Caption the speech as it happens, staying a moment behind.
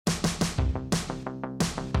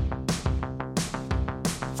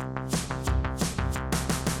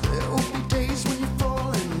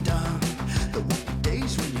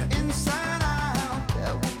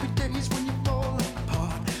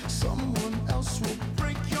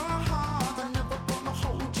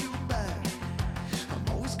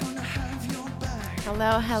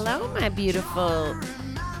Hello, hello, my beautiful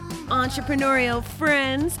entrepreneurial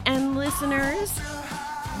friends and listeners.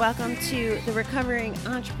 Welcome to the Recovering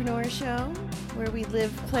Entrepreneur Show, where we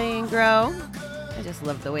live, play, and grow. I just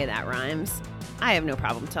love the way that rhymes. I have no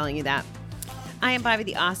problem telling you that. I am Bobby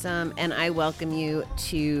the Awesome, and I welcome you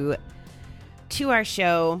to our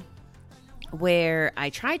show where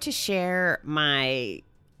I try to share my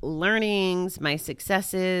learnings, my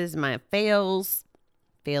successes, my failures,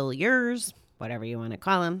 whatever you want to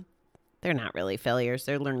call them. They're not really failures.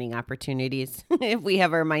 They're learning opportunities if we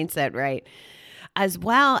have our mindset right, as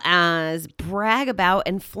well as brag about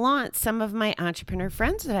and flaunt some of my entrepreneur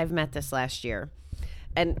friends that I've met this last year.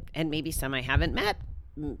 And maybe some I haven't met,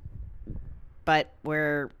 but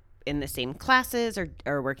we're in the same classes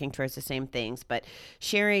or working towards the same things, but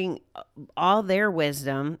sharing all their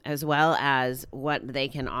wisdom as well as what they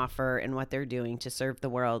can offer and what they're doing to serve the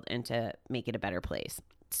world and to make it a better place.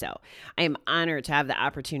 So I am honored to have the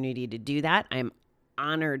opportunity to do that. I'm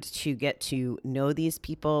honored to get to know these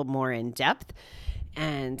people more in depth.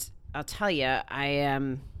 And I'll tell you,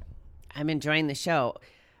 I'm enjoying the show.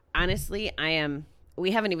 Honestly,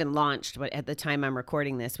 we haven't even launched, but at the time I'm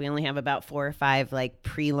recording this, we only have about 4 or 5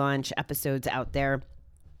 pre-launch episodes out there.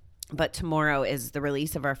 But tomorrow is the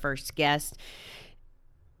release of our first guest.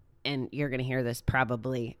 And you're going to hear this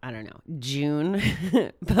probably, June,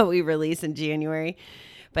 but we release in January.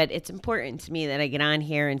 But it's important to me that I get on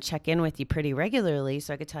here and check in with you pretty regularly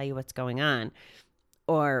so I could tell you what's going on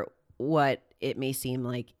or what it may seem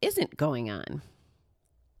like isn't going on.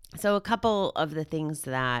 So a couple of the things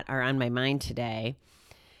that are on my mind today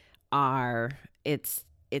are it's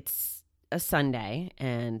a Sunday,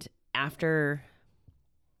 and after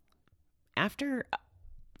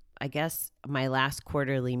I guess my last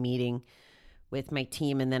quarterly meeting with my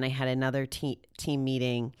team, and then I had another team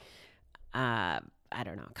meeting a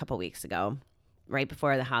couple weeks ago, right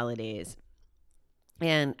before the holidays.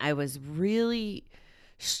 And I was really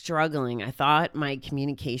struggling. I thought my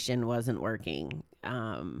communication wasn't working.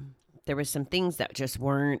 There were some things that just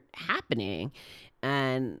weren't happening.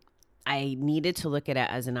 And I needed to look at it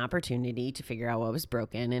as an opportunity to figure out what was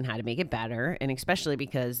broken and how to make it better. And especially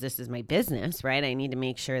because this is my business, right? I need to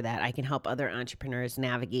make sure that I can help other entrepreneurs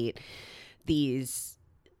navigate these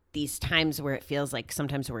times where it feels like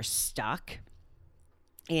sometimes we're stuck.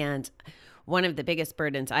 And one of the biggest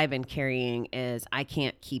burdens I've been carrying is I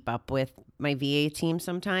can't keep up with my VA team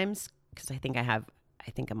sometimes because I think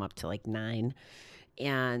I'm up to 9.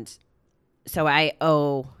 And so I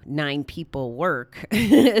owe 9 people work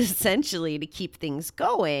essentially to keep things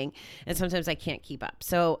going. And sometimes I can't keep up.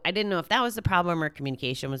 So I didn't know if that was the problem or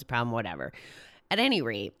communication was the problem, whatever. At any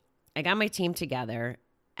rate, I got my team together,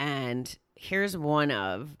 and here's one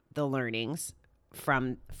of the learnings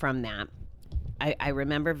from that. I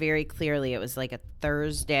remember very clearly it was like a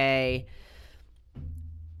Thursday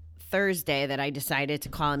that I decided to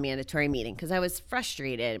call a mandatory meeting because I was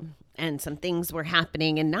frustrated and some things were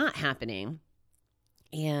happening and not happening.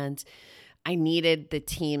 And I needed the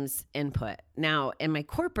team's input. Now, in my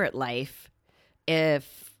corporate life,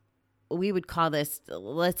 if we would call this,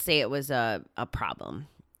 let's say it was a problem,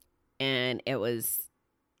 and it was,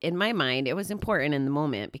 in my mind, it was important in the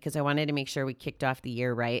moment because I wanted to make sure we kicked off the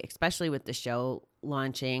year right, especially with the show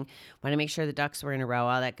launching. I wanted to make sure the ducks were in a row,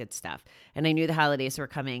 all that good stuff. And I knew the holidays were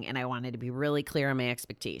coming, and I wanted to be really clear on my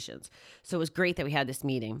expectations. So it was great that we had this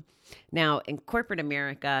meeting. Now, in corporate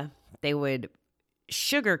America, they would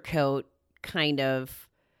sugarcoat kind of,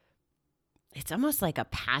 it's almost like a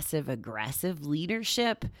passive aggressive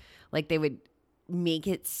leadership. Like they would make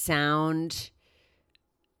it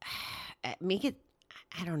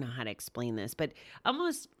I don't know how to explain this, but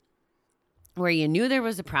almost where you knew there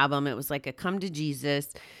was a problem. It was like a come to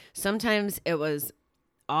Jesus. Sometimes it was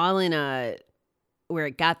all where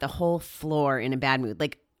it got the whole floor in a bad mood.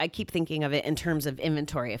 Like I keep thinking of it in terms of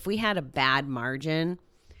inventory. If we had a bad margin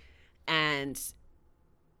and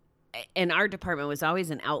our department was always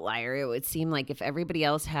an outlier, it would seem like if everybody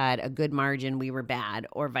else had a good margin, we were bad,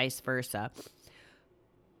 or vice versa.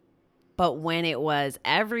 But when it was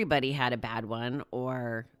everybody had a bad one,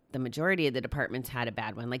 or the majority of the departments had a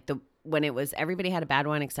bad one, when it was everybody had a bad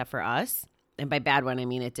one except for us, and by bad one, I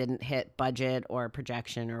mean it didn't hit budget or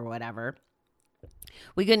projection or whatever,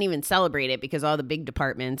 we couldn't even celebrate it because all the big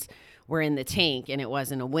departments were in the tank and it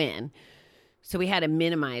wasn't a win. So we had to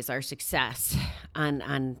minimize our success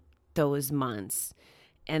on those months.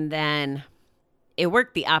 And then it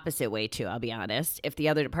worked the opposite way too, I'll be honest. If the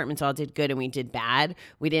other departments all did good and we did bad,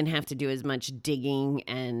 we didn't have to do as much digging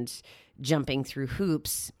and jumping through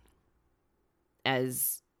hoops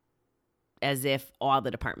as if all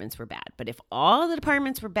the departments were bad. But if all the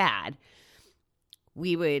departments were bad,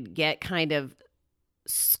 we would get kind of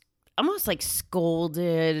almost like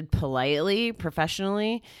scolded politely,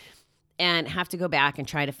 professionally, and have to go back and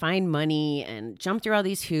try to find money and jump through all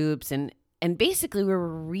these hoops. And basically we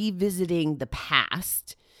were revisiting the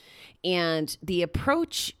past, and the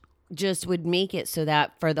approach just would make it so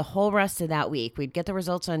that for the whole rest of that week, we'd get the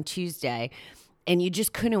results on Tuesday, and you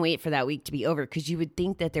just couldn't wait for that week to be over because you would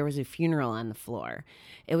think that there was a funeral on the floor.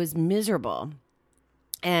 It was miserable.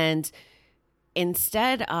 And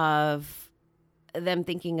instead of them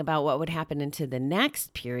thinking about what would happen into the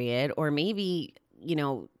next period, or maybe,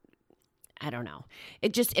 I don't know.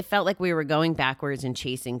 It felt like we were going backwards and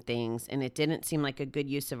chasing things, and it didn't seem like a good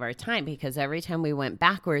use of our time because every time we went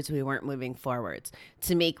backwards, we weren't moving forwards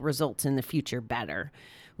to make results in the future better.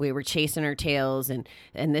 We were chasing our tails, and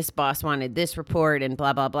this boss wanted this report and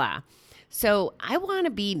blah, blah, blah. So I want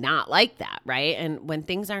to be not like that, right? And when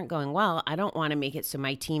things aren't going well, I don't want to make it so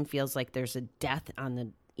my team feels like there's a death on the,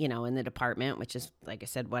 in the department, which is, like I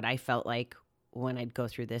said, what I felt like when I'd go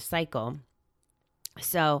through this cycle.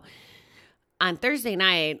 So on Thursday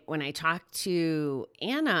night, when I talked to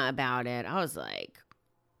Anna about it, I was like,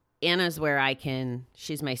 Anna's where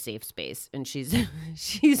she's my safe space. And she's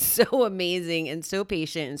so amazing and so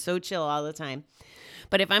patient and so chill all the time.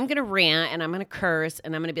 But if I'm going to rant and I'm going to curse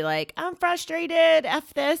and I'm going to be like, I'm frustrated,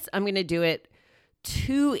 F this, I'm going to do it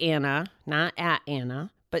to Anna, not at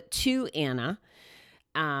Anna, but to Anna.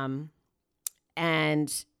 And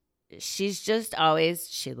she's just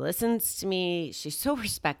she listens to me. She's so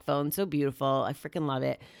respectful and so beautiful. I freaking love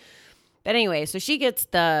it. But anyway, so she gets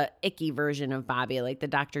the icky version of Bobby, like the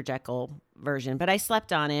Dr. Jekyll version. But I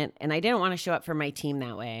slept on it, and I didn't want to show up for my team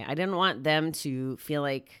that way. I didn't want them to feel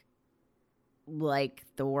like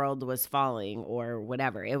the world was falling or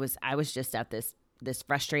whatever. I was just at this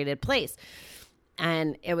frustrated place.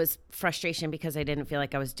 And it was frustration because I didn't feel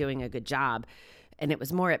like I was doing a good job. And it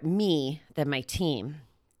was more at me than my team.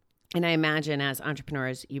 And I imagine as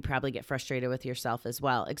entrepreneurs, you probably get frustrated with yourself as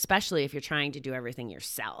well, especially if you're trying to do everything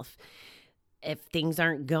yourself, if things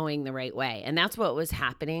aren't going the right way. And that's what was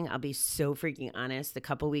happening. I'll be so freaking honest. The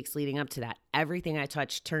couple weeks leading up to that, everything I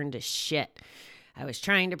touched turned to shit. I was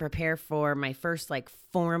trying to prepare for my first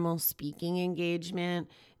formal speaking engagement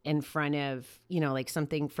in front of,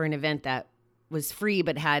 something for an event that was free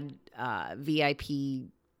but had VIP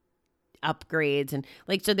upgrades. And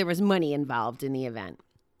so there was money involved in the event.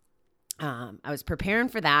 I was preparing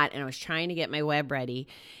for that, and I was trying to get my web ready.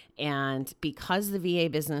 And because the VA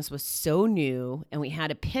business was so new and we had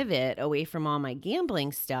to pivot away from all my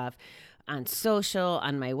gambling stuff on social,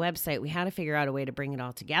 on my website, we had to figure out a way to bring it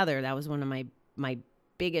all together. That was one of my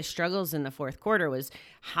biggest struggles in the fourth quarter was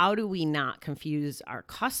how do we not confuse our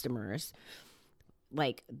customers?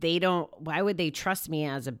 Why would they trust me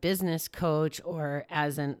as a business coach or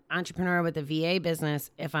as an entrepreneur with a VA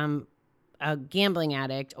business if I'm a gambling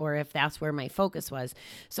addict or if that's where my focus was?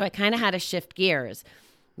 So I kind of had to shift gears.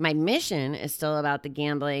 My mission is still about the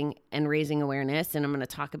gambling and raising awareness, and I'm going to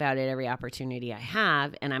talk about it every opportunity I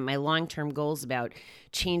have. And my long-term goals about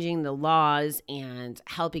changing the laws and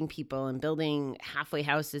helping people and building halfway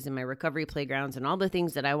houses in my recovery playgrounds and all the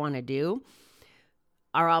things that I want to do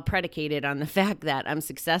are all predicated on the fact that I'm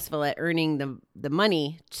successful at earning the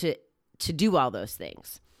money to do all those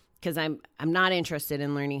things. Because I'm not interested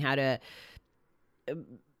in learning how to,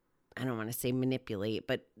 I don't want to say manipulate,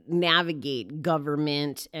 but navigate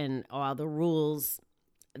government and all the rules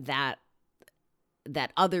that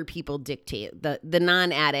other people dictate, the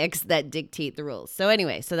non-addicts that dictate the rules. So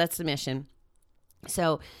anyway, so that's the mission.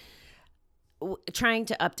 So trying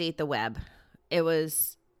to update the web, it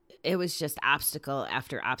was just obstacle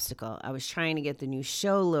after obstacle. I was trying to get the new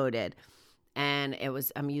show loaded, and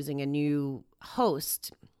I'm using a new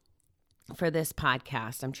host for this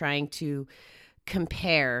podcast. I'm trying to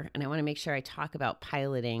compare, and I want to make sure I talk about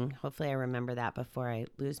piloting. Hopefully I remember that before I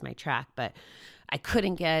lose my track, but I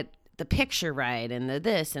couldn't get the picture right and the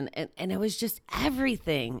this, and it was just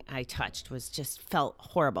everything I touched felt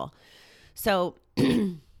horrible. So,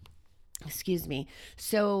 excuse me.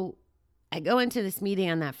 So I go into this meeting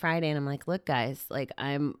on that Friday, and I'm like, look guys,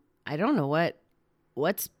 I don't know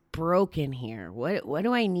what's broken here. What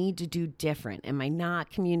do I need to do different? Am I not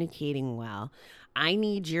communicating well? I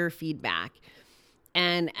need your feedback.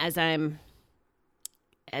 And as I'm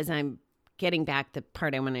getting back, the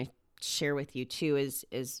part I want to share with you too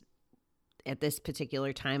is at this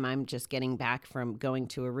particular time, I'm just getting back from going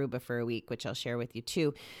to Aruba for a week, which I'll share with you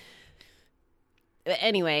too. But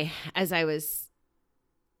anyway, as I was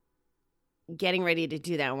getting ready to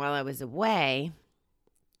do that while I was away,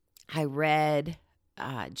 I read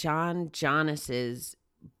John Jonas's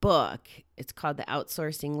book. It's called The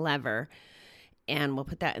Outsourcing Lever. and we'll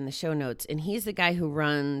put that in the show notes. And he's the guy who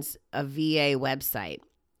runs a VA website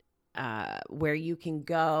where you can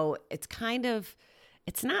go. It's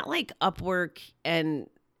not like Upwork and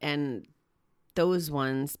those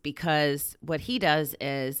ones, because what he does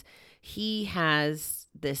is he has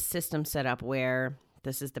this system set up where,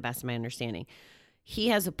 this is the best of my understanding, he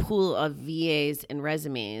has a pool of VAs and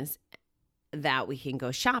resumes that we can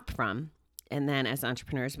go shop from. And then as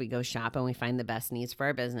entrepreneurs, we go shop and we find the best needs for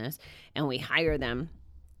our business and we hire them.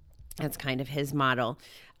 That's kind of his model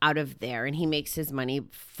out of there. And he makes his money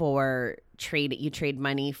for trade. You trade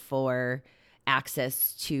money for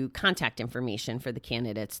access to contact information for the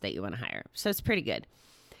candidates that you want to hire. So it's pretty good.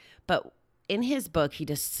 But in his book, he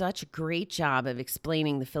does such a great job of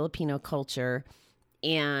explaining the Filipino culture,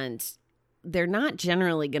 and they're not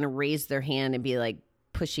generally going to raise their hand and be like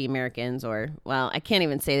pushy Americans, or, well, I can't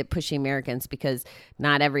even say that pushy Americans, because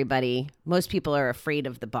not everybody, most people are afraid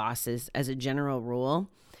of the bosses as a general rule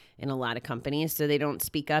in a lot of companies. So they don't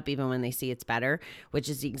speak up even when they see it's better, which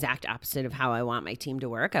is the exact opposite of how I want my team to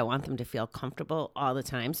work. I want them to feel comfortable all the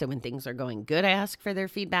time. So when things are going good, I ask for their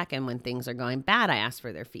feedback. And when things are going bad, I ask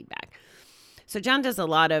for their feedback. So John does a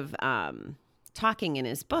lot of talking in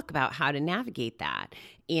his book about how to navigate that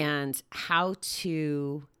and how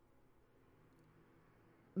to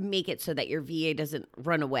make it so that your VA doesn't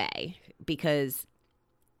run away. Because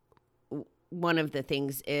one of the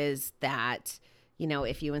things is that, you know,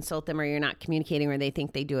 if you insult them or you're not communicating or they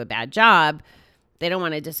think they do a bad job, they don't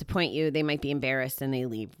want to disappoint you. They might be embarrassed and they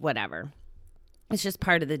leave, whatever. It's just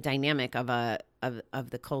part of the dynamic of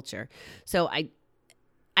the culture. So I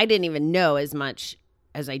didn't even know as much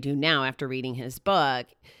as I do now after reading his book.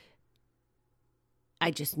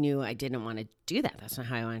 I just knew I didn't want to do that. That's not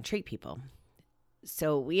how I want to treat people.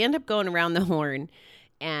 So we end up going around the horn,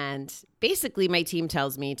 and basically my team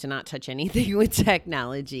tells me to not touch anything with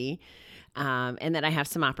technology. And that I have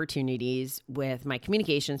some opportunities with my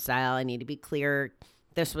communication style. I need to be clear.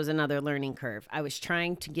 This was another learning curve. I was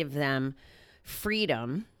trying to give them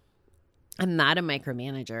freedom. I'm not a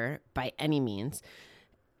micromanager by any means,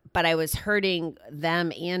 but I was hurting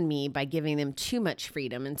them and me by giving them too much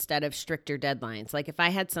freedom instead of stricter deadlines. Like if I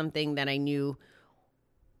had something that I knew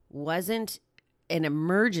wasn't an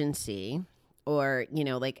emergency or, you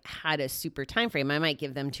know, like had a super time frame, I might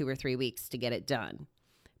give them 2 or 3 weeks to get it done.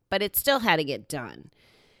 But it still had to get done.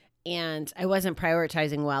 And I wasn't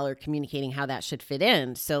prioritizing well or communicating how that should fit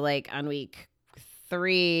in. So like on week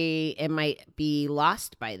 3, it might be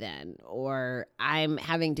lost by then, or I'm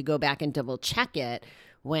having to go back and double check it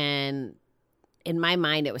when in my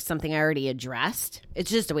mind it was something I already addressed.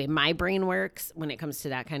 It's just the way my brain works when it comes to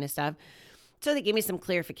that kind of stuff. So they gave me some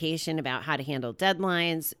clarification about how to handle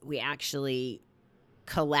deadlines. We actually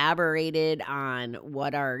collaborated on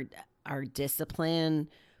what our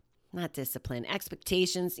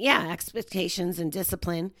expectations and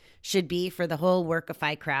discipline should be for the whole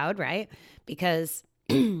Workify crowd, right? Because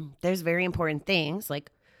there's very important things,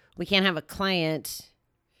 like we can't have a client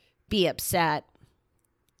be upset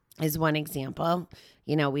is one example.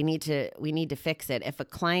 You know, we need to fix it. If a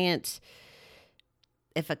client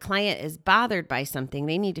is bothered by something,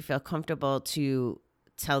 they need to feel comfortable to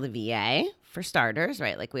tell the VA, for starters,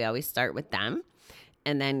 right? Like we always start with them.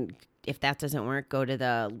 And then if that doesn't work, go to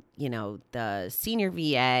the senior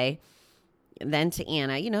VA, then to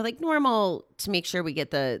Anna, like normal, to make sure we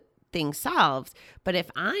get the thing solved. But if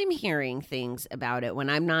I'm hearing things about it when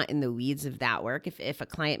I'm not in the weeds of that work, if a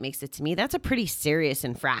client makes it to me, that's a pretty serious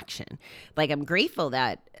infraction. Like I'm grateful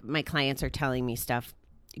that my clients are telling me stuff,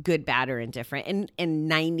 good, bad, or indifferent. And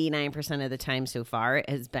 99% of the time so far it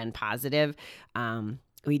has been positive.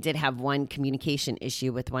 We did have one communication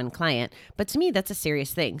issue with one client, but to me, that's a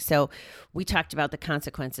serious thing. So we talked about the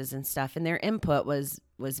consequences and stuff, and their input was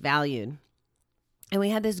valued. And we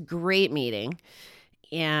had this great meeting,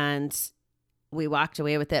 and we walked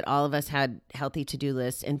away with it. All of us had healthy to-do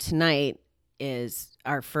lists. And tonight is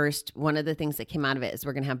our first, one of the things that came out of it is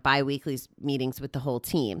we're going to have bi-weekly meetings with the whole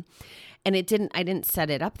team. And I didn't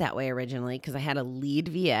set it up that way originally because I had a lead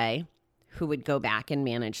VA who would go back and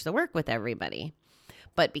manage the work with everybody.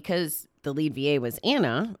 But because the lead VA was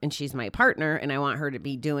Anna and she's my partner and I want her to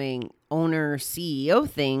be doing owner CEO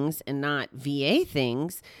things and not VA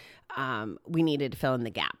things, we needed to fill in the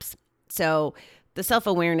gaps. So the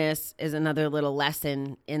self-awareness is another little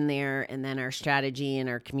lesson in there. And then our strategy and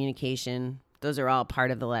our communication, those are all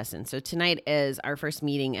part of the lesson. So tonight is our first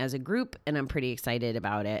meeting as a group, and I'm pretty excited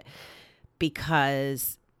about it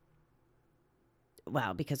because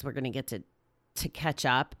we're going to get to to catch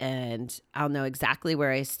up, and I'll know exactly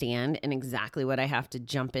where I stand and exactly what I have to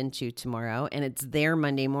jump into tomorrow. And it's their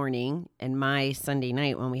Monday morning and my Sunday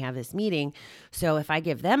night when we have this meeting. So if I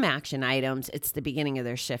give them action items, it's the beginning of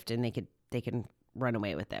their shift and they can run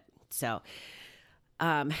away with it. So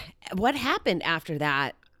what happened after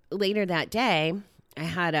that, later that day, I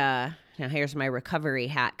had now here's my recovery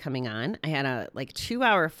hat coming on. I had a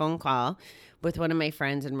 2-hour phone call with one of my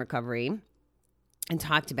friends in recovery and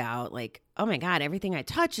talked about oh my God, everything I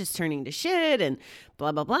touch is turning to shit and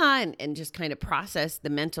blah, blah, blah, and just kind of process the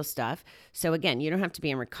mental stuff. So again, you don't have to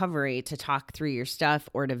be in recovery to talk through your stuff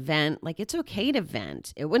or to vent. It's okay to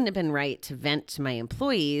vent. It wouldn't have been right to vent to my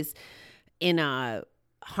employees in a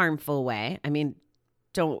harmful way. I mean,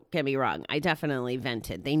 don't get me wrong. I definitely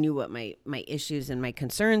vented. They knew what my issues and my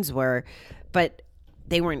concerns were, but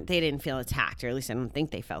they didn't feel attacked, or at least I don't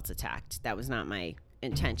think they felt attacked. That was not my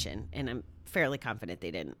intention. And I'm fairly confident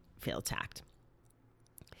they didn't feel attacked.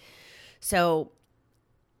 So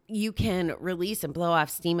you can release and blow off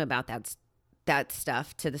steam about that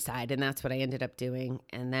stuff to the side. And that's what I ended up doing.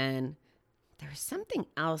 And then there was something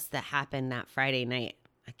else that happened that Friday night.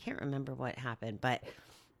 I can't remember what happened, but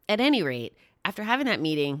at any rate, after having that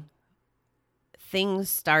meeting, things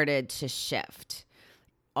started to shift.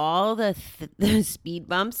 All the speed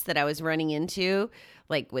bumps that I was running into,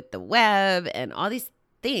 with the web and all these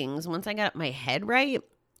things, once I got my head right,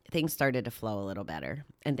 things started to flow a little better,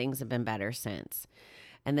 and things have been better since.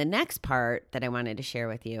 And the next part that I wanted to share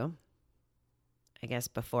with you, I guess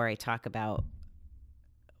before I talk about,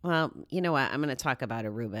 well, you know what? I'm going to talk about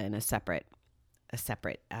Aruba in a separate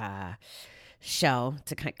show,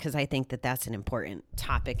 because I think that that's an important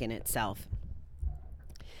topic in itself.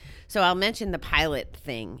 So I'll mention the pilot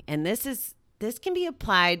thing, and this can be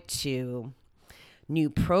applied to new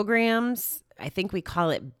programs. I think we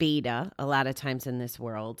call it beta a lot of times in this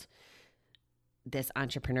world, this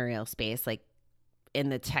entrepreneurial space, in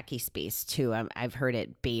the techie space too. I've heard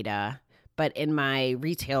it beta, but in my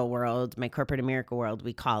retail world, my corporate America world,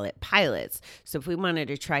 we call it pilots. So if we wanted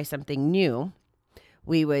to try something new,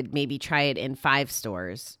 we would maybe try it in 5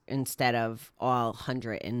 stores instead of all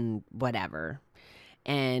 100 and whatever.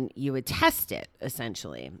 And you would test it,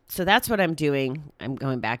 essentially. So that's what I'm doing. I'm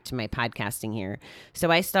going back to my podcasting here. So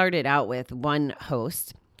I started out with one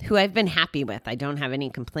host who I've been happy with. I don't have any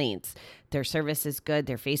complaints. Their service is good.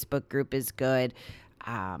 Their Facebook group is good.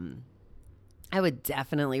 I would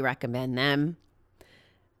definitely recommend them.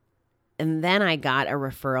 And then I got a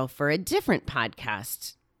referral for a different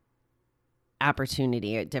podcast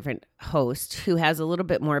opportunity, a different host who has a little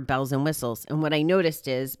bit more bells and whistles. And what I noticed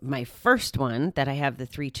is my first one that I have the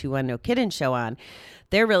 321 No Kidding show on,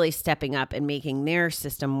 they're really stepping up and making their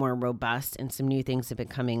system more robust, and some new things have been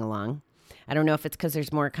coming along. I don't know if it's because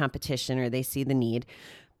there's more competition or they see the need,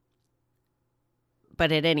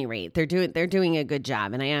 but at any rate, they're doing a good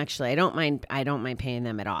job. And I don't mind paying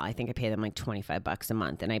them at all. I think I pay them $25 a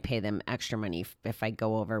month, and I pay them extra money if I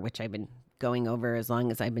go over, which I've been going over as long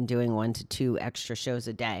as I've been doing 1 to 2 extra shows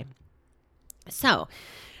a day. So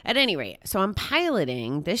at any rate, so I'm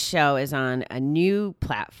piloting. This show is on a new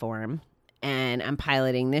platform, and I'm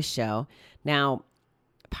piloting this show. Now,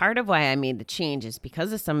 part of why I made the change is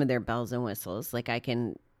because of some of their bells and whistles. I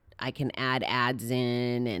can add ads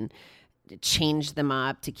in and change them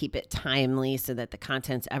up to keep it timely so that the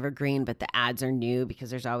content's evergreen, but the ads are new because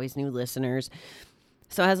there's always new listeners.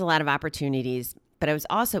 So it has a lot of opportunities. But I was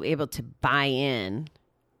also able to buy in,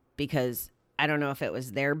 because I don't know if it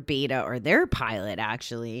was their beta or their pilot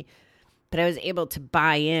actually, but I was able to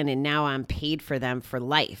buy in, and now I'm paid for them for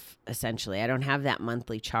life, essentially. I don't have that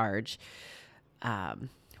monthly charge,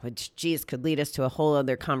 which, geez, could lead us to a whole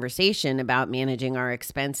other conversation about managing our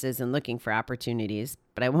expenses and looking for opportunities,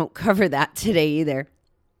 but I won't cover that today either.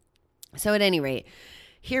 So at any rate,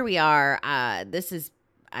 here we are. This is,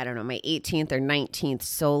 I don't know, my 18th or 19th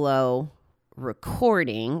solo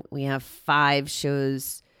recording. We have 5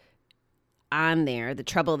 shows on there. The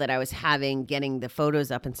trouble that I was having getting the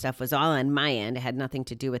photos up and stuff was all on my end. It had nothing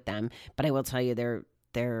to do with them, but I will tell you their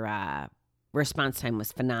response time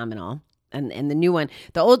was phenomenal. And the new one,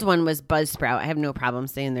 the old one was Buzzsprout. I have no problem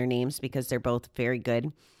saying their names because they're both very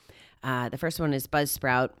good. The first one is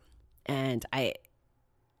Buzzsprout, and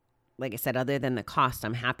like I said, other than the cost,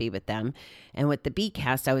 I'm happy with them. And with the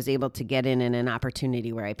Bcast, I was able to get in an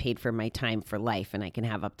opportunity where I paid for my time for life, and I can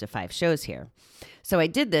have up to 5 shows here. So I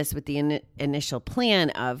did this with the initial plan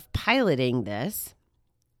of piloting the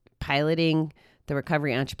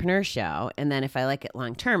Recovery Entrepreneur Show. And then if I like it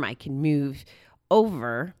long term, I can move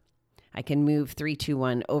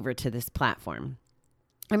 321 over to this platform.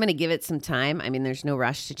 I'm going to give it some time. I mean, there's no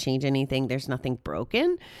rush to change anything. There's nothing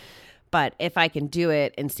broken. But if I can do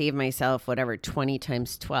it and save myself whatever 20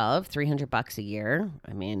 times 12, $300 a year,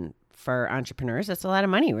 I mean, for entrepreneurs, that's a lot of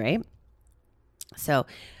money, right? So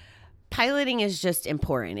piloting is just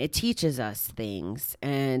important. It teaches us things,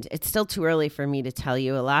 and it's still too early for me to tell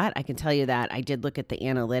you a lot. I can tell you that I did look at the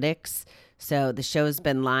analytics. So the show's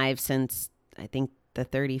been live since, I think, the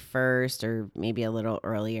 31st or maybe a little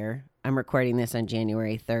earlier. I'm recording this on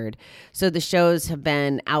January 3rd. So the shows have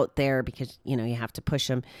been out there because, you have to push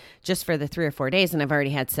them just for the 3 or 4 days. And I've already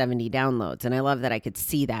had 70 downloads. And I love that I could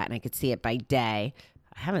see that, and I could see it by day.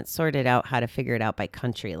 I haven't sorted out how to figure it out by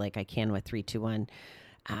country like I can with 321.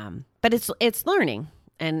 But it's learning,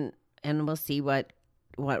 and we'll see what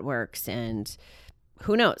works. And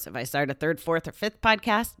who knows, if I start a 3rd, 4th, or 5th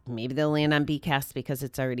podcast, maybe they'll land on Bcast because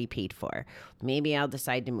it's already paid for. Maybe I'll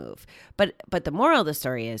decide to move. But the moral of the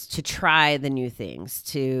story is to try the new things,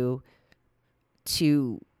 to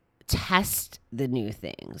test the new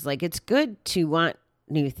things. Like, it's good to want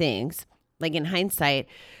new things. Like, in hindsight,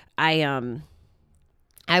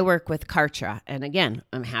 I work with Kartra, and again,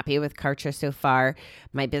 I'm happy with Kartra so far.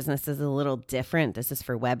 My business is a little different. This is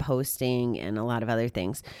for web hosting and a lot of other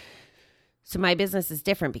things. So my business is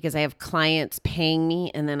different because I have clients paying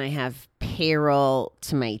me, and then I have payroll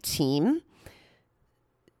to my team.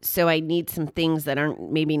 So I need some things that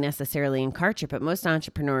aren't maybe necessarily in Kartra, but most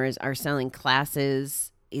entrepreneurs are selling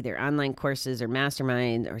classes, either online courses or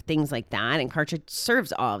mastermind or things like that, and Kartra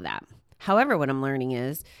serves all of that. However, what I'm learning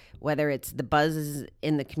is, whether it's the buzz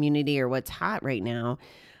in the community or what's hot right now,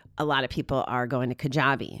 a lot of people are going to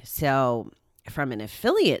Kajabi. So from an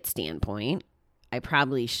affiliate standpoint, I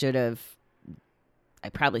probably should have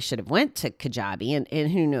went to Kajabi,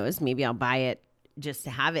 and who knows, maybe I'll buy it just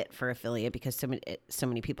to have it for affiliate because so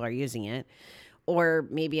many people are using it. Or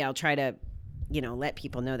maybe I'll try to, let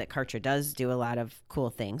people know that Kartra does do a lot of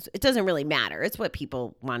cool things. It doesn't really matter. It's what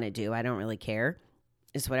people want to do. I don't really care.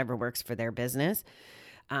 It's whatever works for their business.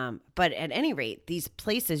 But at any rate, these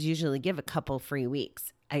places usually give a couple free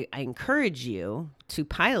weeks. I encourage you to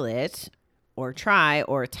pilot or try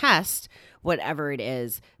or test whatever it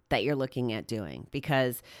is that you're looking at doing,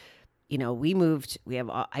 because,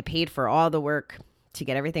 I paid for all the work to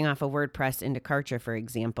get everything off of WordPress into Kartra, for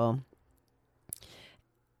example.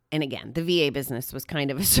 And again, the VA business was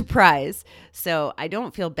kind of a surprise. So I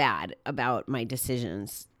don't feel bad about my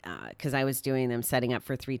decisions because I was doing them setting up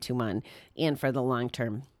for 321 and for the long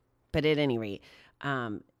term. But at any rate,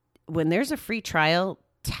 when there's a free trial,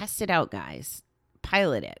 test it out, guys.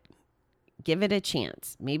 Pilot it. Give it a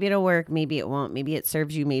chance. Maybe it'll work. Maybe it won't. Maybe it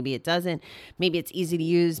serves you. Maybe it doesn't. Maybe it's easy to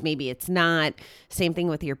use. Maybe it's not. Same thing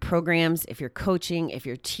with your programs. If you're coaching, if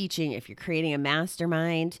you're teaching, if you're creating a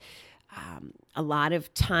mastermind, a lot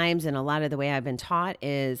of times, and a lot of the way I've been taught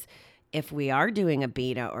is, if we are doing a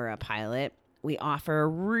beta or a pilot, we offer a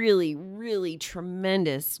really, really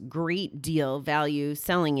tremendous, great deal value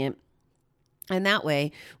selling it. And that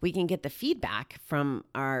way we can get the feedback from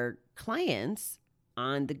our clients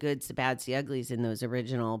on the goods, the bads, the uglies in those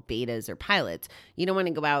original betas or pilots. You don't want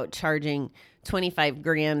to go out charging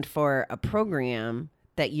 $25,000 for a program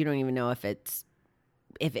that you don't even know if it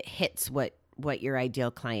hits what your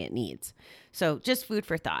ideal client needs. So just food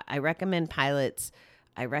for thought. I recommend pilots.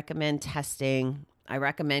 I recommend testing. I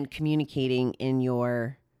recommend communicating in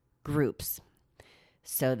your groups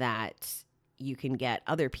so that you can get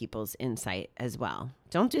other people's insight as well.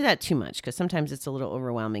 Don't do that too much, because sometimes it's a little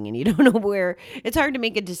overwhelming and you don't know where. It's hard to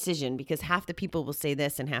make a decision because half the people will say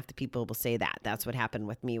this and half the people will say that. That's what happened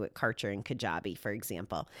with me with Kartra and Kajabi, for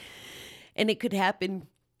example. And it could happen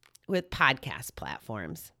with podcast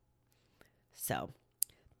platforms. So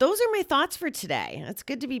those are my thoughts for today. It's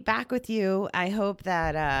good to be back with you. I hope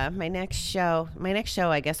that my next show,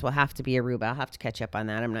 I guess, will have to be Aruba. I'll have to catch up on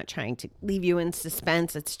that. I'm not trying to leave you in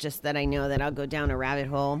suspense. It's just that I know that I'll go down a rabbit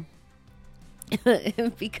hole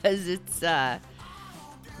because it's a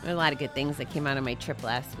lot of good things that came out of my trip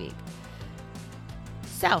last week.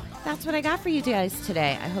 So that's what I got for you guys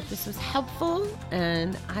today. I hope this was helpful,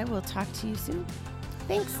 and I will talk to you soon.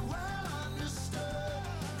 Thanks.